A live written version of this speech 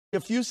A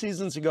few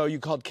seasons ago, you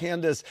called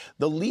Candiace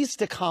the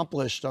least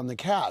accomplished on the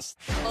cast.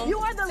 You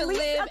are the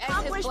least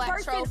accomplished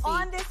person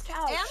on this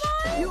couch. Am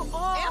I? You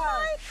are. Am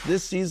I?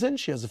 This season,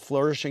 she has a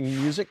flourishing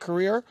music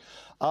career.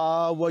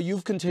 Well,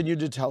 you've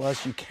continued to tell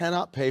us you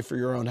cannot pay for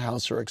your own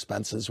house or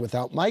expenses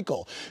without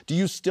Michael. Do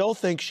you still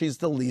think she's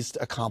the least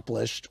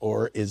accomplished,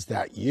 or is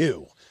that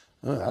you?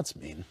 Oh, that's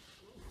mean.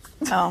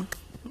 Oh,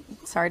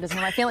 sorry, doesn't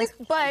hurt my feelings.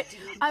 But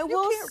I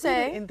will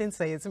say... and then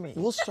say it's me.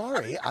 Well,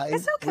 sorry.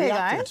 It's okay,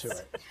 reacted guys.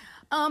 to it.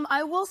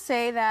 I will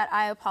say that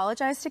I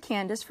apologize to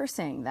Candiace for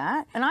saying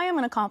that. And I am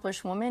an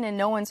accomplished woman, and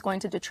no one's going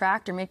to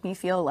detract or make me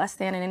feel less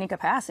than in any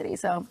capacity.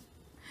 So,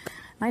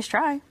 nice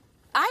try.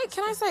 I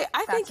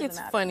think it's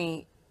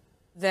funny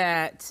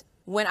that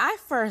when I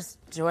first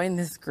joined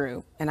this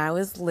group and I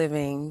was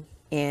living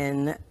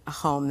in a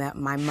home that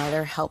my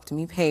mother helped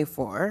me pay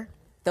for,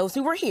 those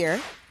who were here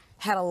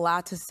had a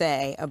lot to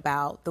say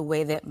about the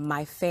way that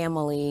my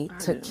family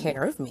took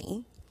care of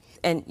me.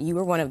 And you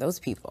were one of those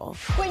people.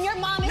 When your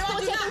mom is still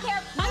taking care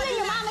of... I'm in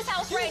your mama's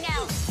house right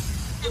now.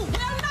 You will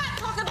not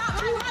talk about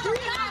my mother.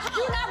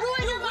 Do not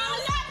ruin your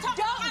mama's...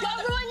 Don't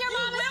ruin your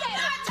mama's You will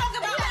not talk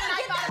about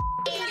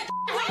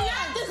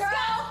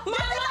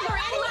my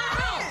mother in my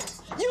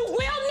home. You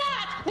will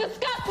not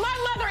discuss my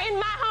mother in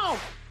my home.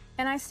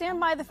 And I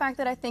stand by the fact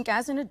that I think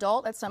as an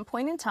adult, at some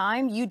point in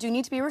time, you do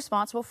need to be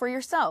responsible for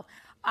yourself.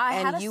 I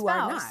had a spouse. You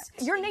are not.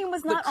 Your name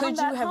was not on that home.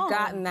 But could you have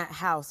gotten that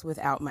house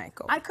without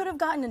Michael? I could have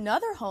gotten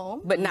another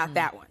home. But not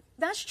that one.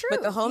 That's true.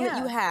 But the home that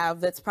you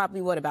have, that's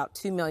probably, what, about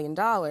 $2 million?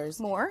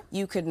 More.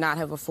 You could not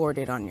have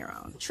afforded on your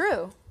own.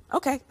 True.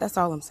 Okay, that's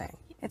all I'm saying.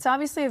 It's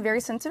obviously a very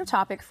sensitive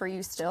topic for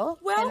you still.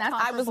 Well, and that's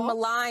I was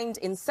maligned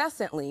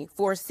incessantly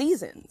for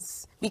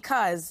seasons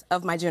because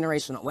of my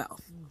generational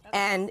wealth.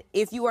 And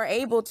if you are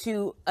able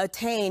to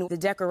attain the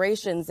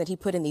decorations that he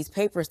put in these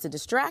papers to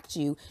distract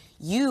you,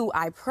 you,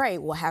 I pray,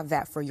 will have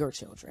that for your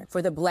children,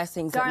 for the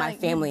blessings that my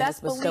family has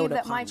bestowed upon me. Best believe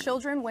that my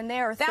children, when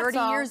they are 30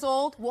 years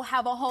old, will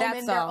have a home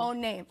in their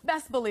own name.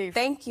 Best believe.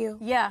 Thank you.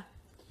 Yeah.